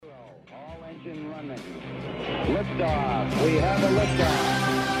Engine running. Liftoff. We have a liftoff.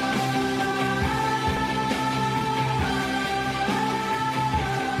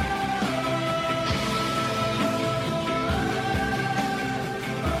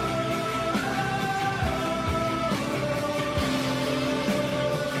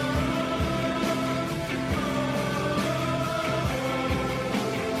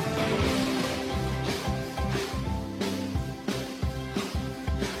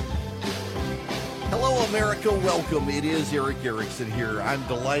 America, welcome. It is Erick Erickson here. I'm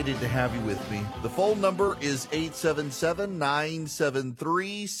delighted to have you with me. The phone number is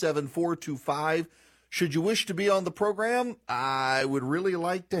 877-973-7425. Should you wish to be on the program, I would really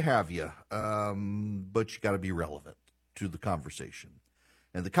like to have you, but you got to be relevant to the conversation.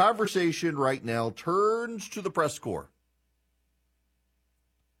 And the conversation right now turns to the press corps.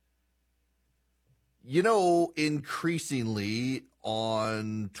 You know, increasingly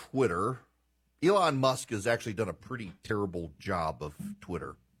on Twitter, Elon Musk has actually done a pretty terrible job of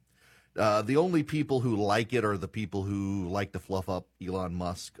Twitter. The only people who like it are the people who like to fluff up Elon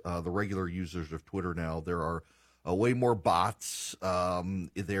Musk. The regular users of Twitter now, there are way more bots.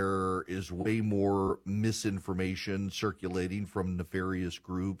 There is way more misinformation circulating from nefarious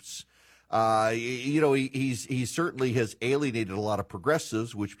groups. He certainly has alienated a lot of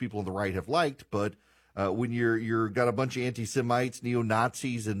progressives, which people on the right have liked, but when you're got a bunch of anti-Semites,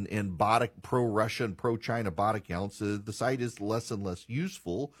 neo-Nazis, and pro-Russian, pro-China bot accounts, the site is less and less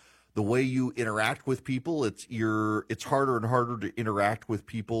useful. The way you interact with people, it's harder and harder to interact with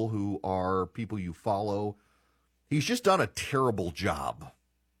people who are people you follow. He's just done a terrible job,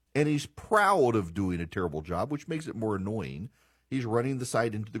 and he's proud of doing a terrible job, which makes it more annoying. He's running the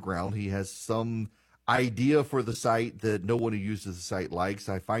site into the ground. He has some idea for the site that no one who uses the site likes.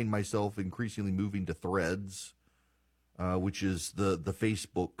 I find myself increasingly moving to Threads, which is the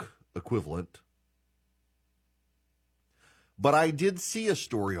Facebook equivalent. But I did see a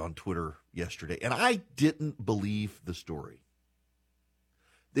story on Twitter yesterday, and I didn't believe the story.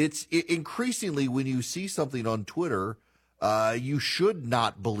 It's increasingly when you see something on Twitter, you should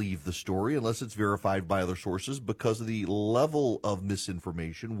not believe the story unless it's verified by other sources because of the level of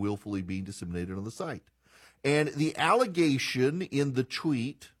misinformation willfully being disseminated on the site. And the allegation in the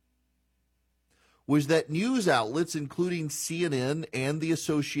tweet was that news outlets, including CNN and the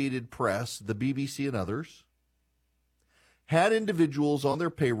Associated Press, the BBC and others, had individuals on their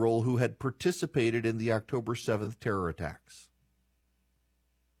payroll who had participated in the October 7th terror attacks.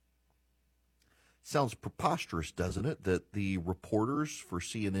 Sounds preposterous, doesn't it, that the reporters for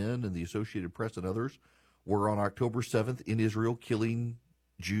CNN and the Associated Press and others were on October 7th in Israel killing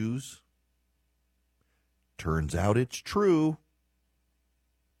Jews? Turns out it's true.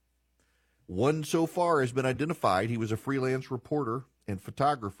 One so far has been identified. He was a freelance reporter and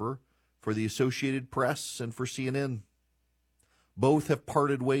photographer for the Associated Press and for CNN. Both have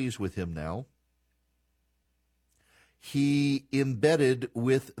parted ways with him now. He embedded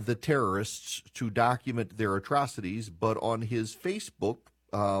with the terrorists to document their atrocities, but on his Facebook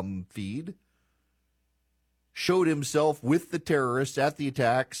feed, showed himself with the terrorists at the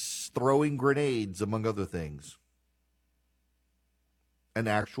attacks, throwing grenades, among other things. An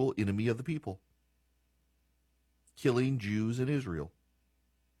actual enemy of the people. Killing Jews in Israel.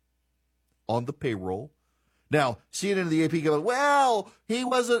 On the payroll. Now, CNN and the AP go, well, he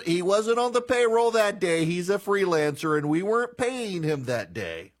wasn't on the payroll that day. He's a freelancer, and we weren't paying him that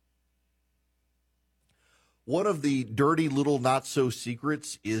day. One of the dirty little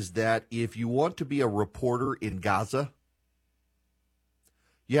not-so-secrets is that if you want to be a reporter in Gaza,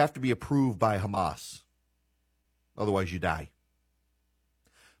 you have to be approved by Hamas. Otherwise, you die.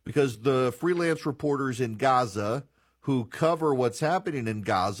 Because the freelance reporters in Gaza who cover what's happening in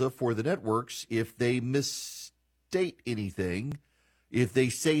Gaza for the networks, if they misstate anything, if they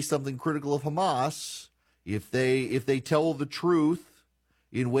say something critical of Hamas, if they tell the truth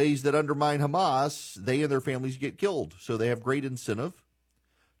in ways that undermine Hamas, they and their families get killed. So they have great incentive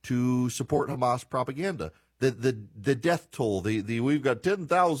to support Hamas propaganda. The death toll, we've got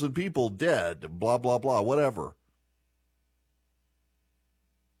 10,000 people dead, blah, blah, blah, whatever.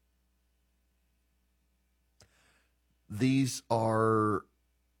 These are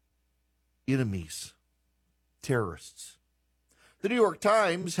enemies, terrorists. The New York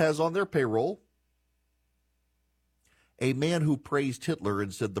Times has on their payroll a man who praised Hitler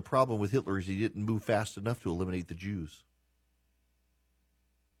and said the problem with Hitler is he didn't move fast enough to eliminate the Jews.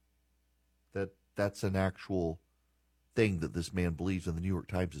 That's an actual thing that this man believes, and the New York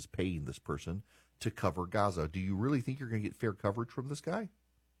Times is paying this person to cover Gaza. Do you really think you're going to get fair coverage from this guy?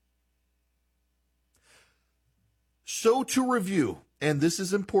 So to review, and this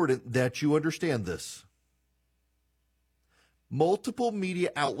is important that you understand this, multiple media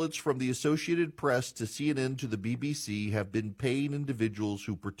outlets from the Associated Press to CNN to the BBC have been paying individuals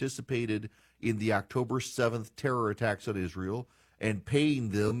who participated in the October 7th terror attacks on Israel and paying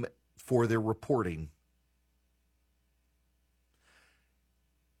them for their reporting.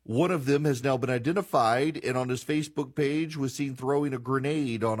 One of them has now been identified and on his Facebook page was seen throwing a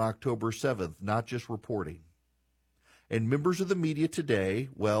grenade on October 7th, not just reporting. And members of the media today,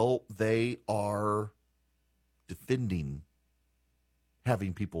 well, they are defending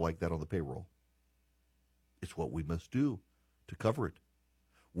having people like that on the payroll. It's what we must do to cover it.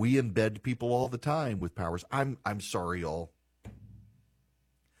 We embed people all the time with powers. I'm sorry, y'all.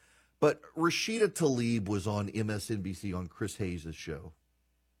 But Rashida Tlaib was on MSNBC on Chris Hayes' show.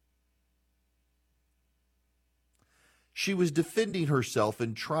 She was defending herself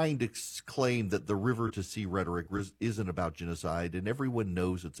and trying to claim that the river to sea rhetoric isn't about genocide, and everyone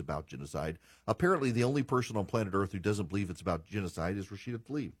knows it's about genocide. Apparently, the only person on planet Earth who doesn't believe it's about genocide is Rashida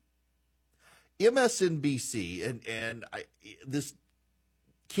Tlaib. MSNBC, and this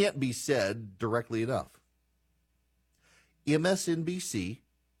can't be said directly enough. MSNBC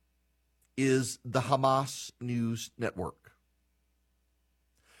is the Hamas news network.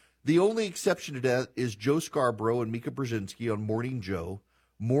 The only exception to that is Joe Scarborough and Mika Brzezinski on Morning Joe.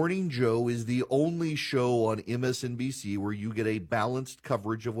 Morning Joe is the only show on MSNBC where you get a balanced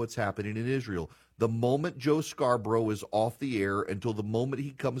coverage of what's happening in Israel. The moment Joe Scarborough is off the air until the moment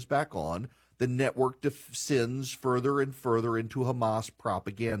he comes back on, the network descends further and further into Hamas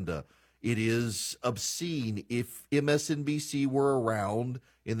propaganda. It is obscene. If MSNBC were around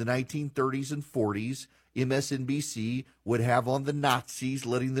in the 1930s and 40s, MSNBC would have on the Nazis,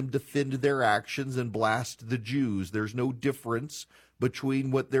 letting them defend their actions and blast the Jews. There's no difference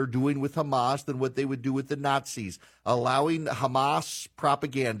between what they're doing with Hamas than what they would do with the Nazis. Allowing Hamas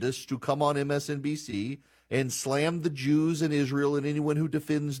propagandists to come on MSNBC and slam the Jews in Israel and anyone who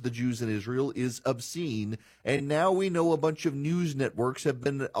defends the Jews in Israel is obscene. And now we know a bunch of news networks have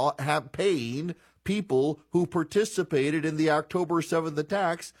been paying people who participated in the October 7th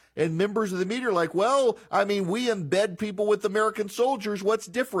attacks, and members of the media are like, well, I mean, we embed people with American soldiers. What's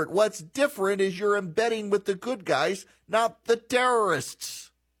different? What's different is you're embedding with the good guys, not the terrorists.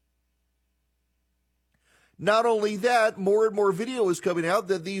 Not only that, more and more video is coming out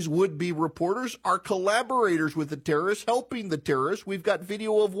that these would-be reporters are collaborators with the terrorists, helping the terrorists. We've got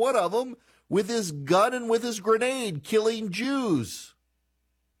video of one of them with his gun and with his grenade killing Jews.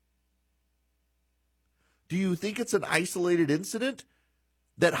 Do you think it's an isolated incident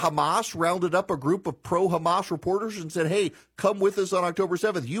that Hamas rounded up a group of pro-Hamas reporters and said, hey, come with us on October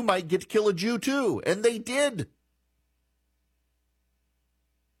 7th. You might get to kill a Jew too. And they did.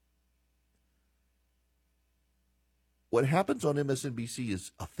 What happens on MSNBC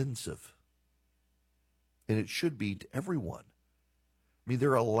is offensive. And it should be to everyone. I mean,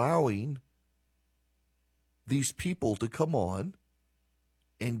 they're allowing these people to come on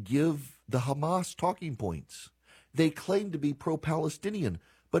and give the Hamas talking points. They claim to be pro-Palestinian,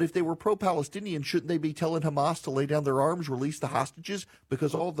 but if they were pro-Palestinian, shouldn't they be telling Hamas to lay down their arms, release the hostages,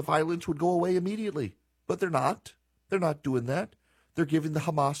 because all of the violence would go away immediately? But they're not. They're not doing that. They're giving the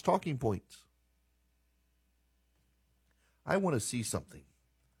Hamas talking points. I want to see something.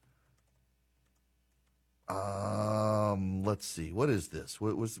 Let's see. What is this?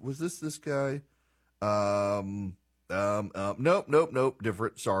 Was this guy? Nope.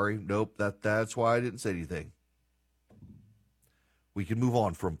 Different. Sorry. Nope. That's why I didn't say anything. We can move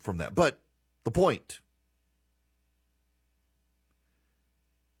on from that. But the point,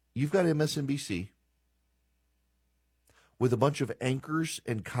 you've got MSNBC with a bunch of anchors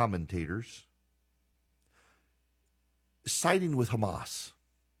and commentators siding with Hamas.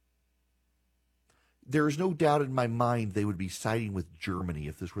 There is no doubt in my mind they would be siding with Germany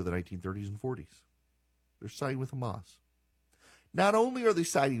if this were the 1930s and 40s. They're siding with Hamas. Not only are they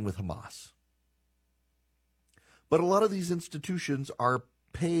siding with Hamas, but a lot of these institutions are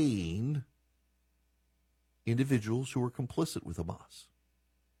paying individuals who are complicit with Hamas.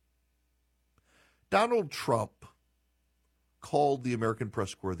 Donald Trump called the American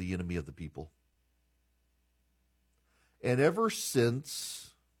press corps the enemy of the people. And ever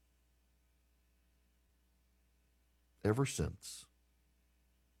since,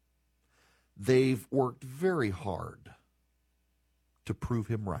 they've worked very hard to prove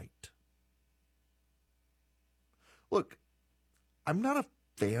him right. Look, I'm not a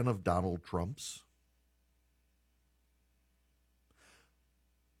fan of Donald Trump's,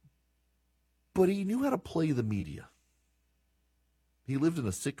 but he knew how to play the media. He lived in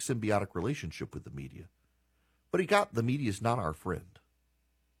a sick symbiotic relationship with the media. But he got the media is not our friend.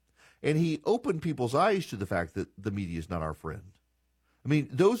 And he opened people's eyes to the fact that the media is not our friend. I mean,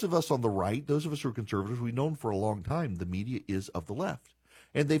 those of us on the right, those of us who are conservatives, we've known for a long time the media is of the left.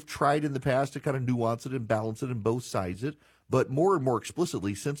 And they've tried in the past to kind of nuance it and balance it and both sides it. But more and more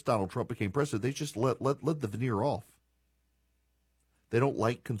explicitly, since Donald Trump became president, they just let the veneer off. They don't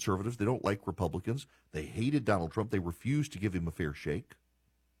like conservatives. They don't like Republicans. They hated Donald Trump. They refused to give him a fair shake.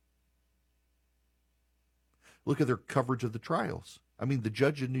 Look at their coverage of the trials. I mean, the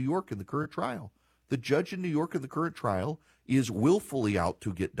judge in New York in the current trial. The judge in New York in the current trial is willfully out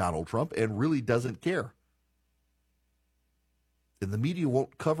to get Donald Trump and really doesn't care. And the media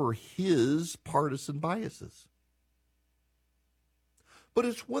won't cover his partisan biases. But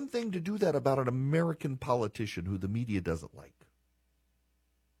it's one thing to do that about an American politician who the media doesn't like.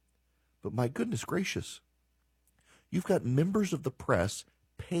 But my goodness gracious, you've got members of the press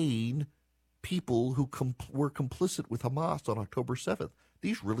paying people who were complicit with Hamas on October 7th.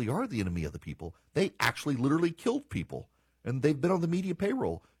 These really are the enemy of the people. They actually literally killed people, and they've been on the media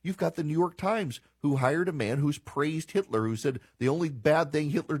payroll. You've got the New York Times, who hired a man who's praised Hitler, who said the only bad thing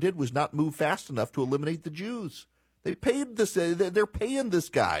Hitler did was not move fast enough to eliminate the Jews. They paid this. They're paying this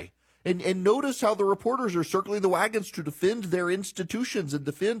guy. And notice how the reporters are circling the wagons to defend their institutions and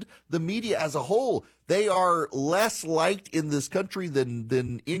defend the media as a whole. They are less liked in this country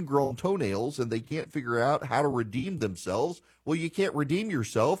than ingrown toenails, and they can't figure out how to redeem themselves. Well, you can't redeem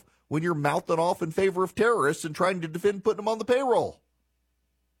yourself when you're mouthing off in favor of terrorists and trying to defend putting them on the payroll.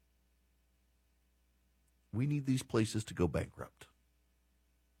 We need these places to go bankrupt.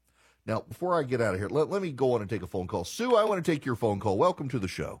 Now, before I get out of here, let me go on and take a phone call. Sue, I want to take your phone call. Welcome to the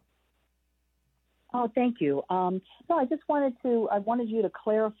show. Oh, thank you. No, I just wanted you to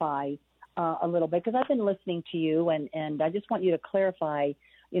clarify a little bit, because I've been listening to you, and I just want you to clarify,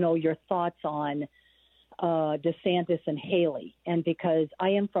 your thoughts on DeSantis and Haley. And because I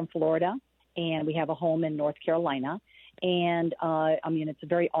am from Florida, and we have a home in North Carolina, and it's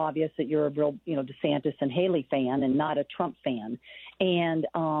very obvious that you're a real, DeSantis and Haley fan and not a Trump fan. And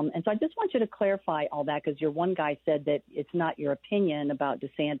so I just want you to clarify all that, because your one guy said that it's not your opinion about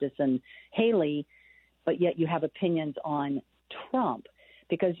DeSantis and Haley, but yet you have opinions on Trump.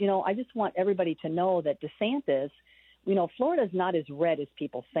 Because, I just want everybody to know that DeSantis, Florida's not as red as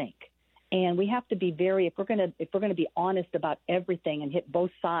people think. And we have to be if we're going to be honest about everything and hit both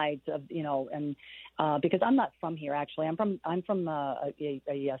sides of, because I'm not from here, actually. I'm from a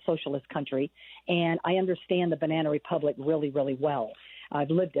socialist country, and I understand the Banana Republic really, really well. I've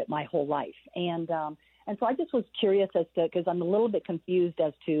lived it my whole life. And so I just was curious because I'm a little bit confused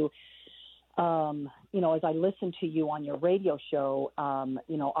as to, as I listen to you on your radio show,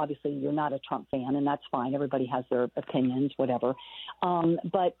 obviously you're not a Trump fan, and that's fine. Everybody has their opinions, whatever.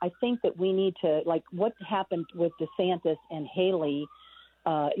 But I think that we need to, like what happened with DeSantis and Haley,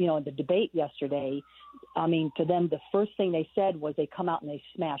 in the debate yesterday. I mean, to them, the first thing they said was they come out and they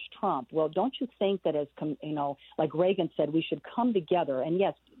smash Trump. Well, don't you think that like Reagan said, we should come together and,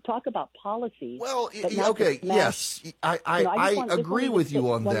 yes, talk about policies. Well, okay, yes, I agree with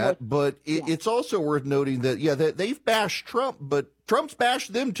you on that, but it's also worth noting that they've bashed Trump, but Trump's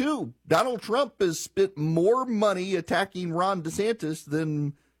bashed them too. Donald Trump has spent more money attacking Ron DeSantis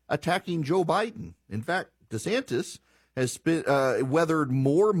than attacking Joe Biden. In fact, DeSantis has weathered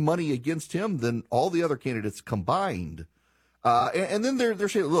more money against him than all the other candidates combined. And then they're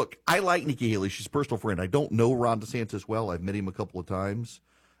saying, look, I like Nikki Haley. She's a personal friend. I don't know Ron DeSantis well. I've met him a couple of times.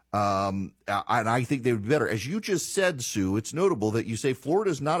 And I think they would be better. As you just said, Sue, it's notable that you say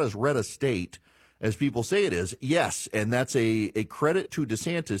Florida's not as red a state as people say it is. Yes, and that's a credit to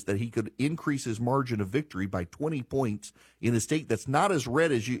DeSantis that he could increase his margin of victory by 20 points in a state that's not as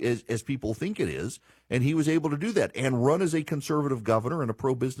red as people think it is. And he was able to do that and run as a conservative governor and a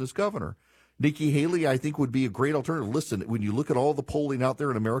pro-business governor. Nikki Haley, I think, would be a great alternative. Listen, when you look at all the polling out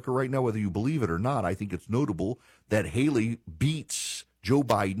there in America right now, whether you believe it or not, I think it's notable that Haley beats Joe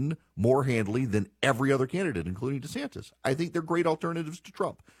Biden more handily than every other candidate, including DeSantis. I think they're great alternatives to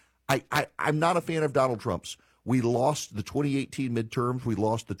Trump. I'm not a fan of Donald Trump's. We lost the 2018 midterms. We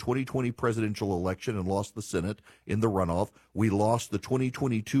lost the 2020 presidential election and lost the Senate in the runoff. We lost the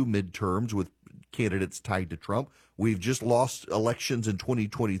 2022 midterms with candidates tied to Trump. We've just lost elections in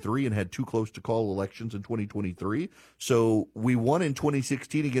 2023 and had too close to call elections in 2023. So we won in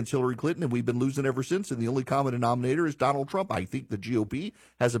 2016 against Hillary Clinton, and we've been losing ever since. And the only common denominator is Donald Trump. I think the GOP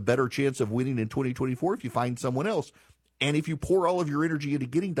has a better chance of winning in 2024 if you find someone else. And if you pour all of your energy into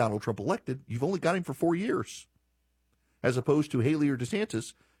getting Donald Trump elected, you've only got him for 4 years. As opposed to Haley or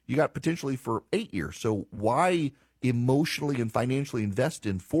DeSantis, you got potentially for 8 years. So why emotionally and financially invest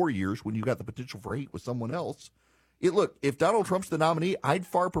in 4 years when you got the potential for 8 with someone else? Look, if Donald Trump's the nominee, I'd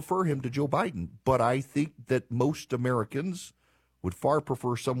far prefer him to Joe Biden. But I think that most Americans would far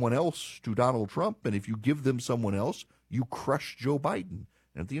prefer someone else to Donald Trump. And if you give them someone else, you crush Joe Biden.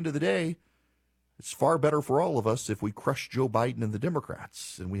 And at the end of the day, it's far better for all of us if we crush Joe Biden and the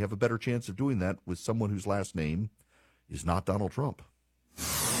Democrats. And we have a better chance of doing that with someone whose last name is not Donald Trump.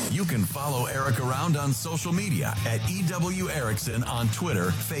 You can follow Erick around on social media at EW Erickson on Twitter,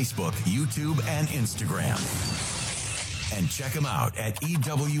 Facebook, YouTube, and Instagram. And check him out at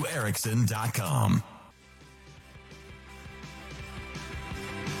EWErickson.com.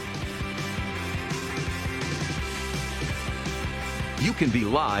 You can be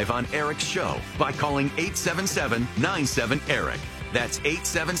live on Erick's show by calling 877-97-ERIC. That's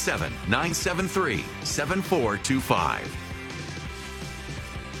 877-973-7425.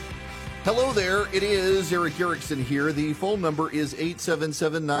 Hello there. It is Erick Erickson here. The phone number is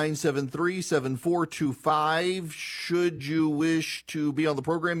 877-973-7425. Should you wish to be on the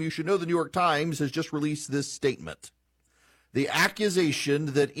program, you should know the New York Times has just released this statement. The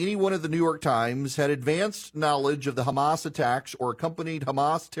accusation that anyone at the New York Times had advanced knowledge of the Hamas attacks or accompanied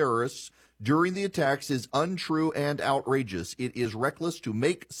Hamas terrorists during the attacks is untrue and outrageous. It is reckless to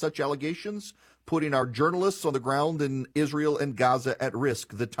make such allegations, putting our journalists on the ground in Israel and Gaza at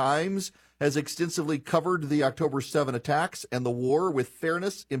risk. The Times has extensively covered the October 7 attacks and the war with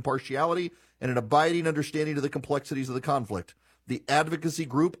fairness, impartiality, and an abiding understanding of the complexities of the conflict. The advocacy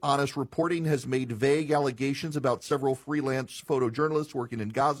group Honest Reporting has made vague allegations about several freelance photojournalists working in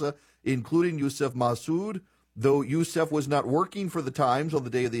Gaza, including Youssef Massoud. Though Youssef was not working for the Times on the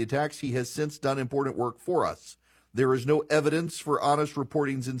day of the attacks, he has since done important work for us. There is no evidence for Honest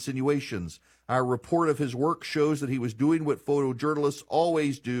Reporting's insinuations. Our report of his work shows that he was doing what photojournalists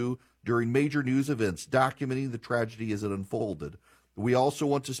always do during major news events, documenting the tragedy as it unfolded. We also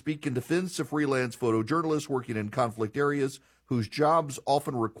want to speak in defense of freelance photojournalists working in conflict areas whose jobs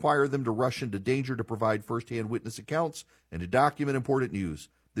often require them to rush into danger to provide firsthand witness accounts and to document important news.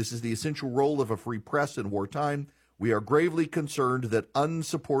 This is the essential role of a free press in wartime. We are gravely concerned that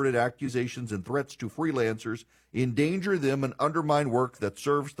unsupported accusations and threats to freelancers endanger them and undermine work that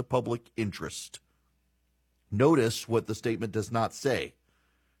serves the public interest. Notice what the statement does not say,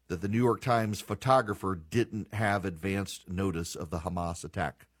 that the New York Times photographer didn't have advanced notice of the Hamas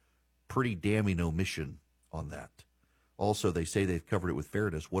attack. Pretty damning omission on that. Also, they say they've covered it with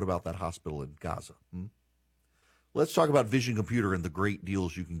fairness. What about that hospital in Gaza? Let's talk about Vision Computer and the great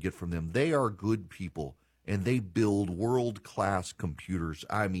deals you can get from them. They are good people, and they build world-class computers.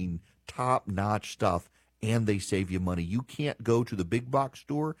 I mean, top-notch stuff, and they save you money. You can't go to the big box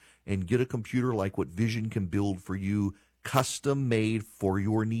store and get a computer like what Vision can build for you, custom-made for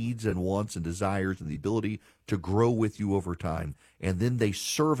your needs and wants and desires and the ability to grow with you over time. And then they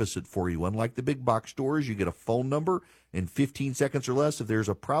service it for you. Unlike the big box stores, you get a phone number in 15 seconds or less. If there's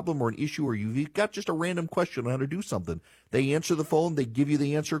a problem or an issue or you've got just a random question on how to do something, they answer the phone, they give you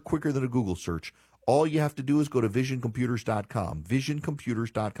the answer quicker than a Google search. All you have to do is go to visioncomputers.com,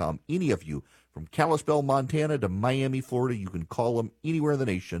 visioncomputers.com. Any of you from Kalispell, Montana to Miami, Florida, you can call them anywhere in the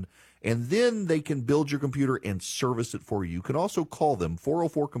nation, and then they can build your computer and service it for you. You can also call them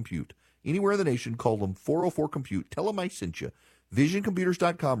 404-COMPUTE. Anywhere in the nation, call them 404-COMPUTE. Tell them I sent you.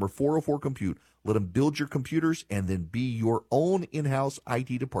 Visioncomputers.com or 404-COMPUTE. Let them build your computers and then be your own in-house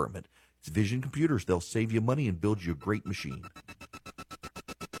IT department. It's Vision Computers. They'll save you money and build you a great machine.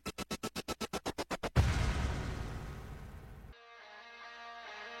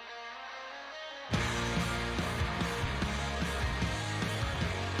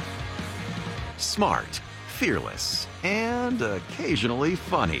 Smart, fearless, and occasionally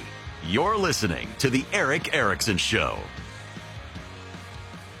funny. You're listening to The Erick Erickson Show.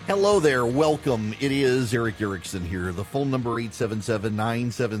 Hello there. Welcome. It is Erick Erickson here. The phone number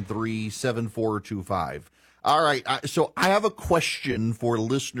 877-973-7425. All right. So I have a question for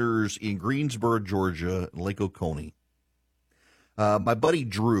listeners in Greensboro, Georgia, and Lake Oconee. My buddy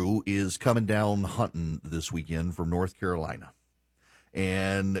Drew is coming down hunting this weekend from North Carolina.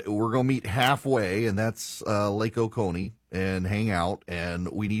 And we're going to meet halfway, and that's Lake Oconee, and hang out, and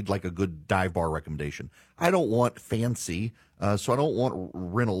we need like a good dive bar recommendation. I don't want fancy, so I don't want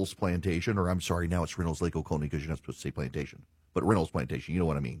Reynolds Plantation, or I'm sorry, now it's Reynolds Lake Oconee because you're not supposed to say plantation, but Reynolds Plantation, you know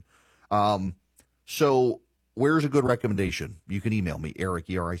what I mean. So where's a good recommendation? You can email me, Erick,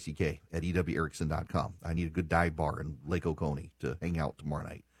 E-R-I-C-K, at EWErickson.com. I need a good dive bar in Lake Oconee to hang out tomorrow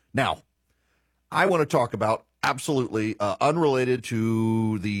night. Now, I want to talk about absolutely unrelated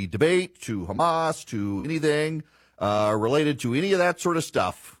to the debate, to Hamas, to anything related to any of that sort of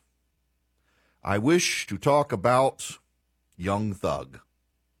stuff. I wish to talk about Young Thug.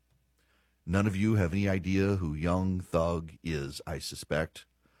 None of you have any idea who Young Thug is, I suspect.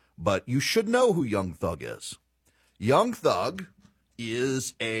 But you should know who Young Thug is. Young Thug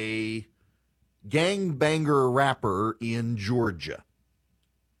is a gangbanger rapper in Georgia.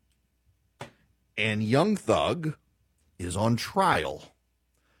 And Young Thug is on trial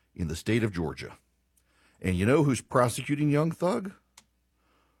in the state of Georgia. And you know who's prosecuting Young Thug?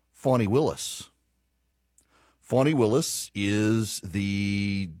 Fani Willis. Fani Willis is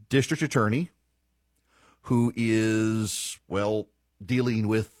the district attorney who is, well, dealing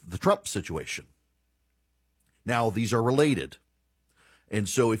with the Trump situation. Now, these are related. And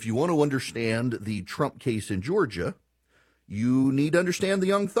so if you want to understand the Trump case in Georgia, you need to understand the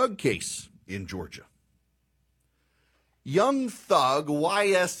Young Thug case in Georgia. Young Thug,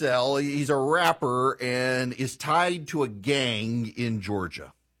 YSL, he's a rapper and is tied to a gang in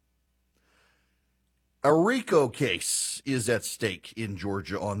Georgia. A RICO case is at stake in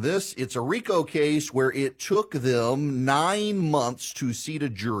Georgia on this. It's a RICO case where it took them 9 months to seat a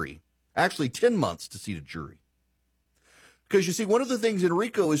jury. Actually, 10 months to seat a jury. Because you see, one of the things in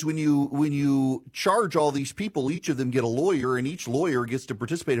RICO is when you charge all these people, each of them get a lawyer, and each lawyer gets to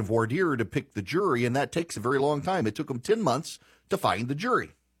participate in voir dire to pick the jury, and that takes a very long time. It took them 10 months to find the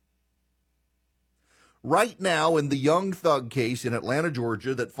jury. Right now, in the Young Thug case in Atlanta,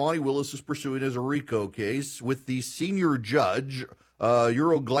 Georgia, that Fani Willis is pursuing as a RICO case with the senior judge,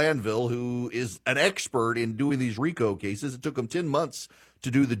 Euro Glanville, who is an expert in doing these RICO cases. It took him 10 months to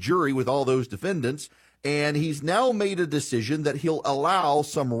do the jury with all those defendants. And he's now made a decision that he'll allow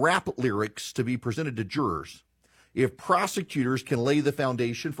some rap lyrics to be presented to jurors if prosecutors can lay the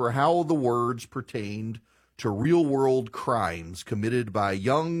foundation for how the words pertained to real-world crimes committed by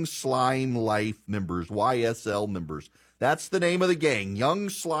Young Slime Life members, YSL members. That's the name of the gang, Young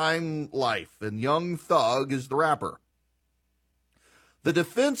Slime Life, and Young Thug is the rapper. The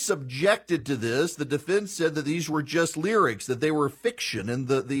defense objected to this. The defense said that these were just lyrics, that they were fiction, and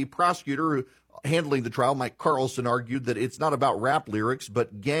the prosecutor handling the trial, Mike Carlson, argued that it's not about rap lyrics,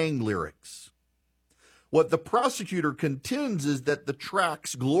 but gang lyrics. What the prosecutor contends is that the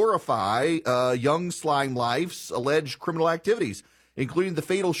tracks glorify Young Slime Life's alleged criminal activities, including the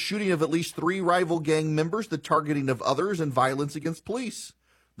fatal shooting of at least 3 rival gang members, the targeting of others, and violence against police.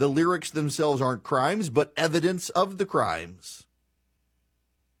 The lyrics themselves aren't crimes, but evidence of the crimes.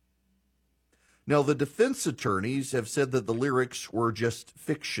 Now, the defense attorneys have said that the lyrics were just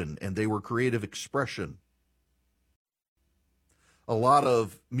fiction and they were creative expression. A lot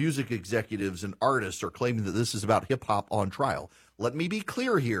of music executives and artists are claiming that this is about hip-hop on trial. Let me be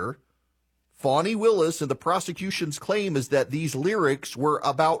clear here. Fani Willis and the prosecution's claim is that these lyrics were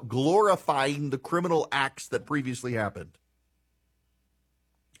about glorifying the criminal acts that previously happened.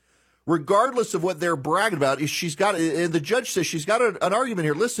 Regardless of what they're bragging about, and the judge says she's got an argument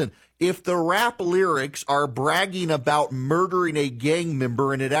here. Listen, if the rap lyrics are bragging about murdering a gang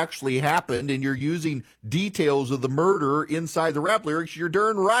member and it actually happened, and you're using details of the murder inside the rap lyrics, you're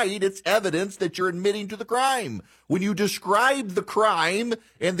darn right. It's evidence that you're admitting to the crime. When you describe the crime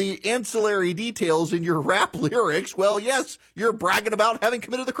and the ancillary details in your rap lyrics, well, yes, you're bragging about having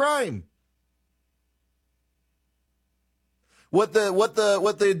committed the crime. What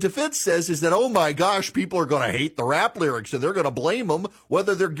the defense says is that, oh my gosh, people are going to hate the rap lyrics and they're going to blame them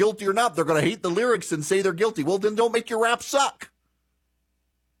whether they're guilty or not. They're going to hate the lyrics and say they're guilty. Well, then don't make your rap suck.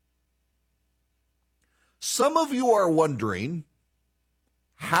 Some of you are wondering,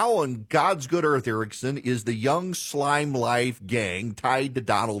 how on God's good earth, Erickson, is the Young Slime Life gang tied to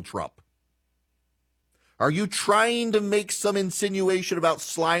Donald Trump? Are you trying to make some insinuation about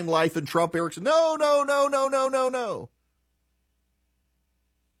Slime Life and Trump, Erickson? No.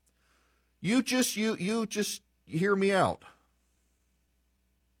 You just hear me out.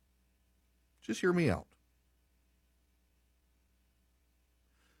 Just hear me out.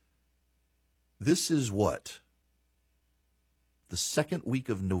 This is what? The second week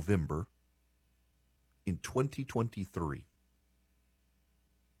of November in 2023.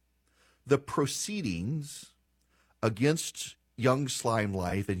 The proceedings against Young Slime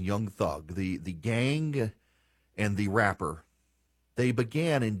Life and Young Thug, the gang and the rapper, they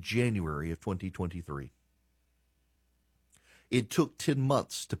began in January of 2023. It took 10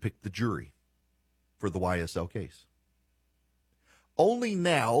 months to pick the jury for the YSL case. Only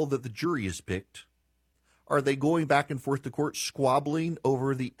now that the jury is picked are they going back and forth to court squabbling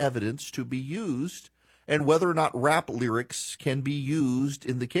over the evidence to be used and whether or not rap lyrics can be used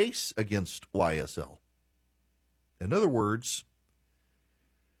in the case against YSL. In other words,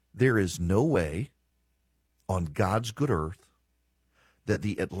 there is no way on God's good earth that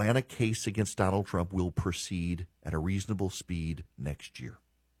the Atlanta case against Donald Trump will proceed at a reasonable speed next year.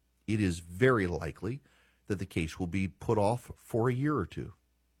 it is very likely that the case will be put off for a year or two.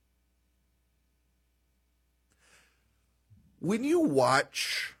 When you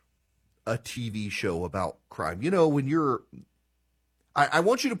watch a TV show about crime, when you're, I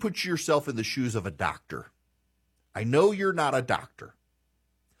want you to put yourself in the shoes of a doctor. I know you're not a doctor,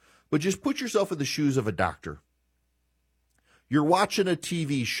 but just put yourself in the shoes of a doctor. You're watching a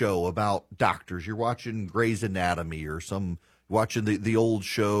TV show about doctors. You're watching Grey's Anatomy or watching the old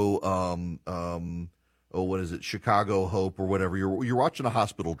show, what is it, Chicago Hope or whatever. You're watching a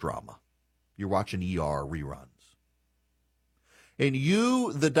hospital drama. You're watching ER reruns. And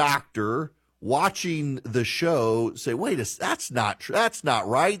you, the doctor, watching the show, say, wait, that's not true. That's not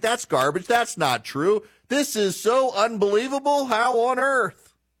right. That's garbage. That's not true. This is so unbelievable. How on earth?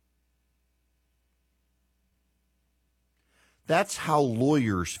 That's how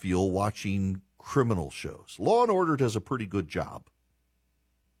lawyers feel watching criminal shows. Law and Order does a pretty good job.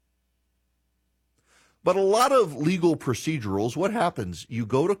 But a lot of legal procedurals, what happens? You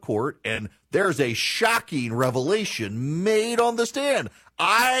go to court and there's a shocking revelation made on the stand.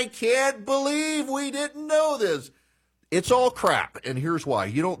 I can't believe we didn't know this. It's all crap. And here's why.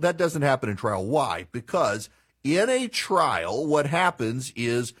 That doesn't happen in trial. Why? Because in a trial, what happens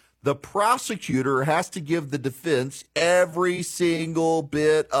is the prosecutor has to give the defense every single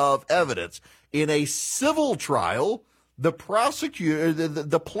bit of evidence. In a civil trial, the prosecutor,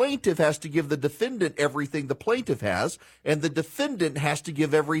 the plaintiff has to give the defendant everything the plaintiff has, and the defendant has to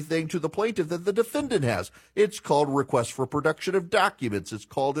give everything to the plaintiff that the defendant has. It's called request for production of documents. It's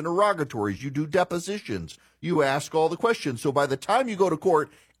called interrogatories. You do depositions. You ask all the questions. So by the time you go to court,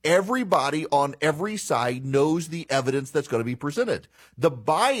 everybody on every side knows the evidence that's going to be presented. The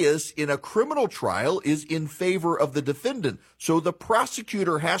bias in a criminal trial is in favor of the defendant. So the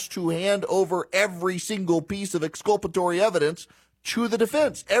prosecutor has to hand over every single piece of exculpatory evidence to the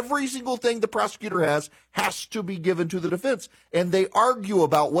defense. Every single thing the prosecutor has to be given to the defense. And they argue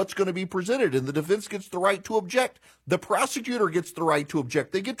about what's going to be presented. And the defense gets the right to object. The prosecutor gets the right to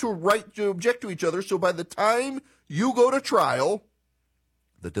object. They get to right to object to each other. So by the time you go to trial,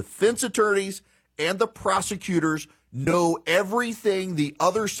 the defense attorneys and the prosecutors know everything the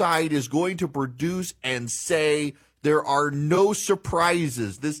other side is going to produce and say. There are no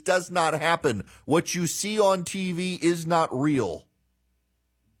surprises. This does not happen. What you see on TV is not real.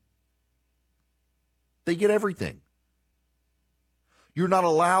 They get everything. You're not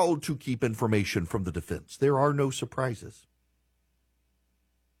allowed to keep information from the defense. There are no surprises.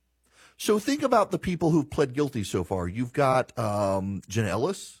 So think about the people who've pled guilty so far. You've got Jen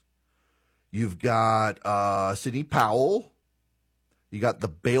Ellis. You've got Sidney Powell. You got the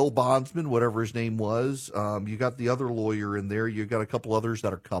bail bondsman, whatever his name was. You got the other lawyer in there. You got a couple others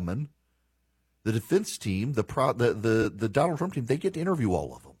that are coming. The defense team, the Donald Trump team, they get to interview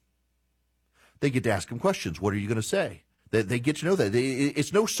all of them. They get to ask them questions. What are you going to say? They get to know that.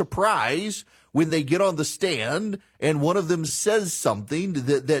 It's no surprise when they get on the stand and one of them says something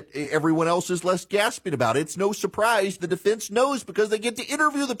that everyone else is less gasping about. It's no surprise the defense knows because they get to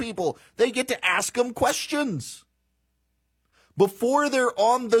interview the people. They get to ask them questions. Before they're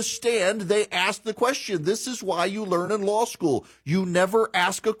on the stand, they ask the question. This is why you learn in law school. You never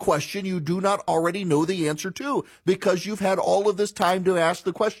ask a question you do not already know the answer to because you've had all of this time to ask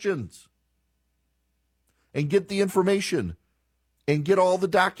the questions and get the information and get all the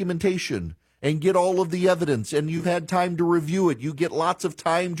documentation and get all of the evidence, and you've had time to review it. You get lots of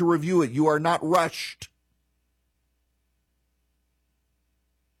time to review it. You are not rushed.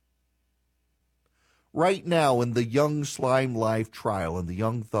 Right now in the Young Slime Life trial and the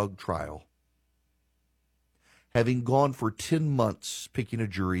Young Thug trial, having gone for 10 months picking a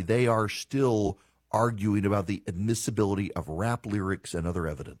jury, they are still arguing about the admissibility of rap lyrics and other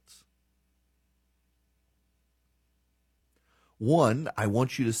evidence. One, I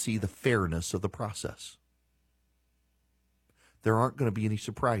want you to see the fairness of the process. There aren't going to be any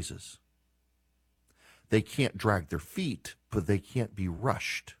surprises. They can't drag their feet, but they can't be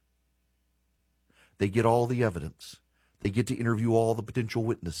rushed. They get all the evidence. They get to interview all the potential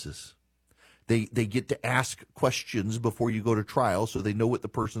witnesses. They get to ask questions before you go to trial so they know what the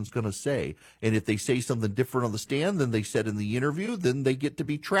person's going to say. And if they say something different on the stand than they said in the interview, then they get to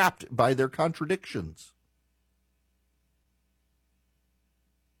be trapped by their contradictions.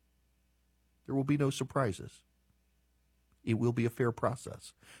 There will be no surprises. It will be a fair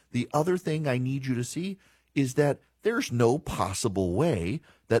process. The other thing I need you to see is that there's no possible way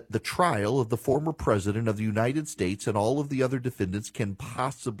that the trial of the former president of the United States and all of the other defendants can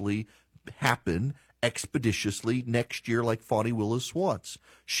possibly happen expeditiously next year like Fani Willis wants.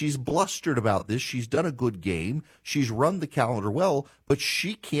 She's blustered about this. She's done a good game. She's run the calendar well, But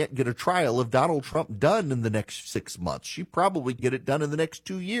she can't get a trial of Donald Trump done in the next 6 months. She probably get it done in the next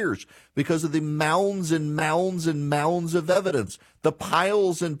 2 years because of the mounds and mounds and mounds of evidence, the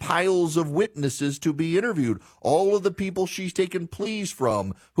piles and piles of witnesses to be interviewed, all of the people she's taken pleas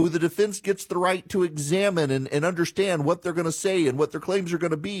from, who the defense gets the right to examine and understand what they're going to say and what their claims are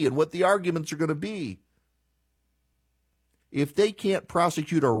going to be and what the arguments are going to be. If they can't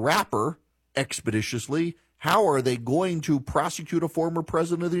prosecute a rapper expeditiously, how are they going to prosecute a former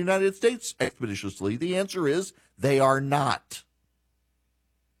president of the United States expeditiously? The answer is they are not.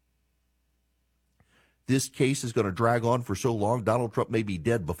 This case is going to drag on for so long, Donald Trump may be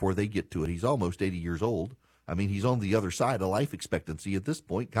dead before they get to it. He's almost 80 years old. I mean, he's on the other side of life expectancy at this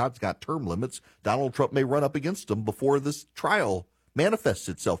point. God's got term limits. Donald Trump may run up against him before this trial manifests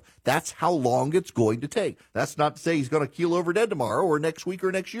itself. That's how long it's going to take. That's not to say he's going to keel over dead tomorrow or next week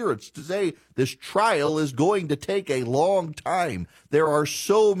or next year. It's to say this trial is going to take a long time. There are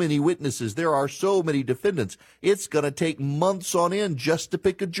so many witnesses. There are so many defendants. It's going to take months on end just to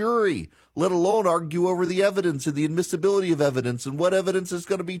pick a jury, let alone argue over the evidence and the admissibility of evidence and what evidence is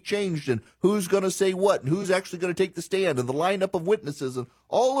going to be changed and who's going to say what and who's actually going to take the stand and the lineup of witnesses and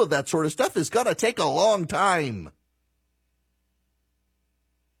all of that sort of stuff is going to take a long time.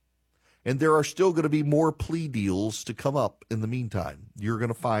 And there are still going to be more plea deals to come up in the meantime. You're going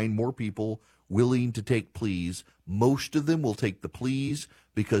to find more people willing to take pleas. Most of them will take the pleas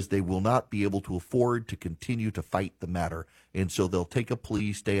because they will not be able to afford to continue to fight the matter. And so they'll take a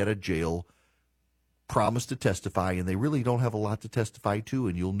plea, stay out of jail, promise to testify, and they really don't have a lot to testify to.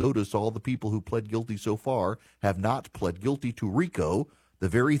 And you'll notice all the people who pled guilty so far have not pled guilty to RICO, the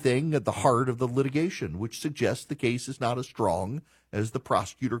very thing at the heart of the litigation, which suggests the case is not as strong as the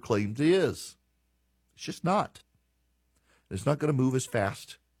prosecutor claims it is. It's just not. It's not going to move as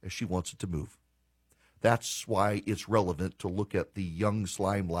fast as she wants it to move. That's why it's relevant to look at the Young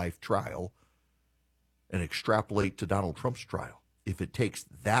Slime Life trial and extrapolate to Donald Trump's trial. If it takes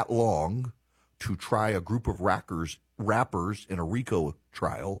that long to try a group of rappers in a RICO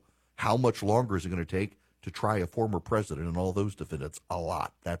trial, how much longer is it going to take to try a former president and all those defendants? A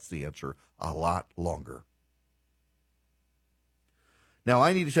lot. That's the answer. A lot longer. Now,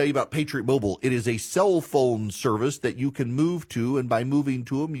 I need to tell you about Patriot Mobile. It is a cell phone service that you can move to, and by moving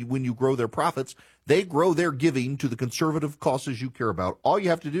to them, when you grow their profits, they grow their giving to the conservative causes you care about. All you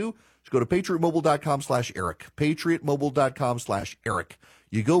have to do is go to patriotmobile.com/Erick, patriotmobile.com/Erick.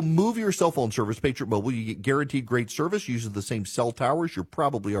 You go move your cell phone service, Patriot Mobile. You get guaranteed great service using the same cell towers you're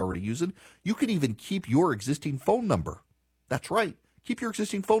probably already using. You can even keep your existing phone number. That's right. Keep your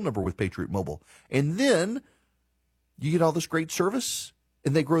existing phone number with Patriot Mobile. And then you get all this great service,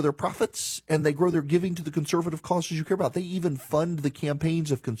 and they grow their profits, and they grow their giving to the conservative causes you care about. They even fund the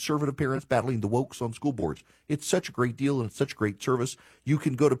campaigns of conservative parents battling the wokes on school boards. It's such a great deal, and it's such a great service. You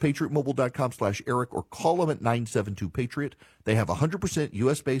can go to patriotmobile.com/Erick or call them at 972-PATRIOT. They have 100%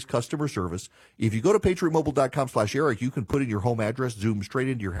 U.S.-based customer service. If you go to patriotmobile.com/Erick, you can put in your home address, zoom straight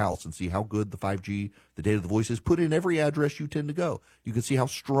into your house, and see how good the 5G, the data, the voice is. Put in every address you tend to go. You can see how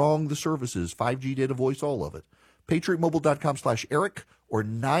strong the service is, 5G, data, voice, all of it. patriotmobile.com/Erick or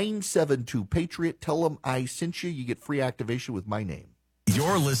 972-PATRIOT. Tell them I sent you. You get free activation with my name.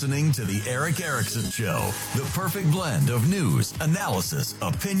 You're listening to the Erick Erickson Show, the perfect blend of news, analysis,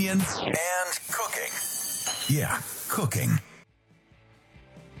 opinion, and cooking. Yeah, cooking.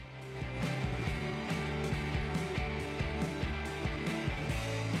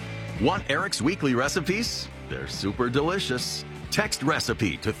 Want Erick's weekly recipes? They're super delicious. Text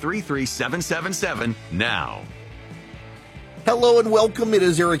recipe to 33777 now. Hello and welcome. It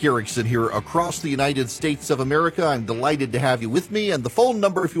is Erick Erickson here across the United States of America. I'm delighted to have you with me. And the phone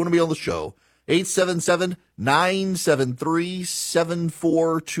number, if you want to be on the show,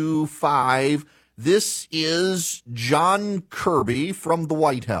 877-973-7425. This is John Kirby from the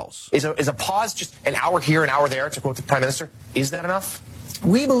White House. Is a pause just an hour here, an hour there, to quote the Prime Minister? Is that enough?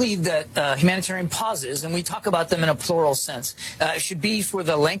 We believe that humanitarian pauses, and we talk about them in a plural sense, should be for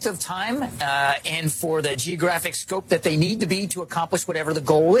the length of time and for the geographic scope that they need to be to accomplish whatever the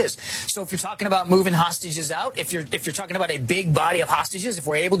goal is. So if you're talking about moving hostages out, if you're talking about a big body of hostages, if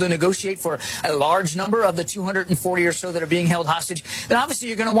we're able to negotiate for a large number of the 240 or so that are being held hostage, then obviously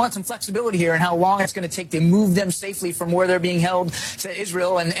you're going to want some flexibility here in how long it's going to take to move them safely from where they're being held to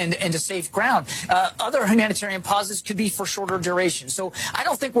Israel and to safe ground. Other humanitarian pauses could be for shorter duration. So I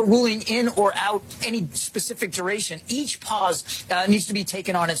don't think we're ruling in or out any specific duration. Each pause needs to be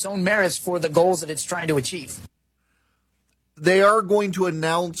taken on its own merits for the goals that it's trying to achieve. They are going to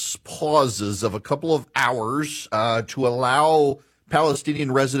announce pauses of a couple of hours to allow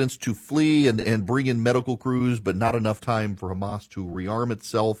Palestinian residents to flee and bring in medical crews, but not enough time for Hamas to rearm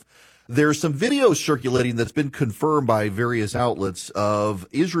itself. There's some video circulating that's been confirmed by various outlets of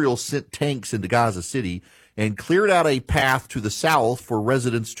Israel sent tanks into Gaza City and cleared out a path to the south for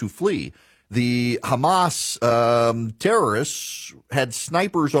residents to flee. The Hamas terrorists had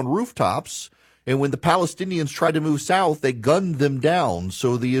snipers on rooftops, and when the Palestinians tried to move south, they gunned them down.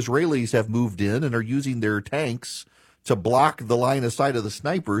 So the Israelis have moved in and are using their tanks to block the line of sight of the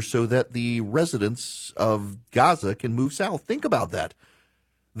snipers so that the residents of Gaza can move south. Think about that.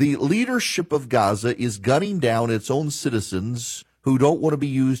 The leadership of Gaza is gunning down its own citizens who don't want to be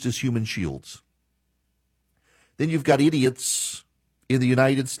used as human shields. Then you've got idiots in the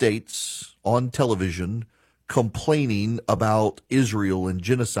United States on television complaining about Israel and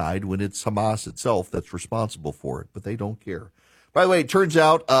genocide when it's Hamas itself that's responsible for it, but they don't care. By the way, it turns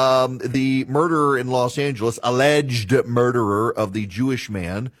out the murderer in Los Angeles, alleged murderer of the Jewish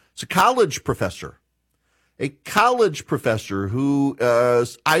man, is a college professor. A college professor who,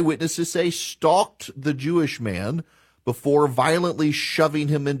 eyewitnesses say, stalked the Jewish man before violently shoving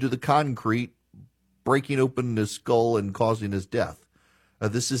him into the concrete, breaking open his skull and causing his death.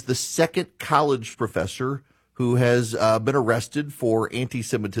 This is the second college professor who has been arrested for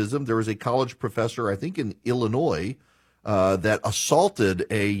anti-Semitism. There was a college professor, I think in Illinois, that assaulted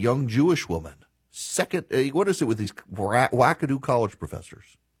a young Jewish woman. What is it with these wackadoo college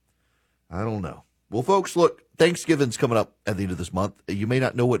professors? I don't know. Well, folks, look, Thanksgiving's coming up at the end of this month. You may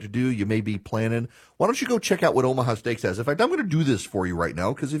not know what to do. You may be planning. Why don't you go check out what Omaha Steaks has? In fact, I'm going to do this for you right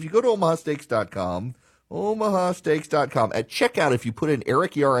now, because if you go to omahasteaks.com, at checkout, if you put in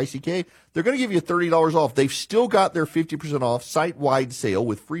Erick, E-R-I-C-K, they're going to give you $30 off. They've still got their 50% off site-wide sale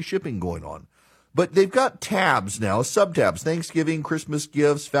with free shipping going on. But they've got tabs now, sub-tabs, Thanksgiving, Christmas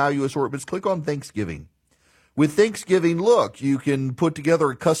gifts, value assortments. Click on Thanksgiving. With Thanksgiving, look, you can put together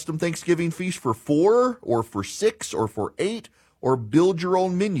a custom Thanksgiving feast for 4 or for 6 or for 8, or build your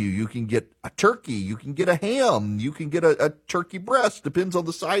own menu. You can get a turkey, you can get a ham, you can get a turkey breast, depends on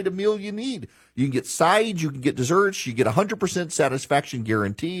the side of meal you need. You can get sides, you can get desserts, you get 100% satisfaction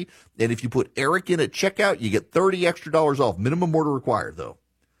guarantee. And if you put Erick in at checkout, you get $30 extra off. Minimum order required, though.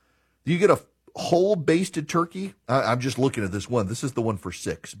 You get a whole basted turkey. I'm just looking at this one. This is the one for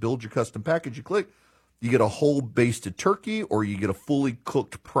 6. Build your custom package. You click. You get a whole basted turkey, or you get a fully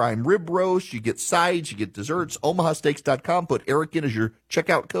cooked prime rib roast. You get sides, you get desserts. omahasteaks.com. Put Erick in as your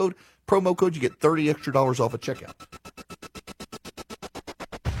checkout code. Promo code, you get $30 extra off at checkout.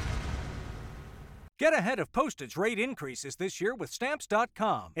 Get ahead of postage rate increases this year with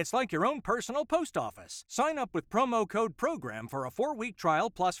Stamps.com. It's like your own personal post office. Sign up with promo code PROGRAM for a 4-week trial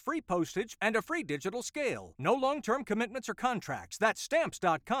plus free postage and a free digital scale. No long-term commitments or contracts. That's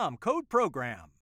Stamps.com, code PROGRAM.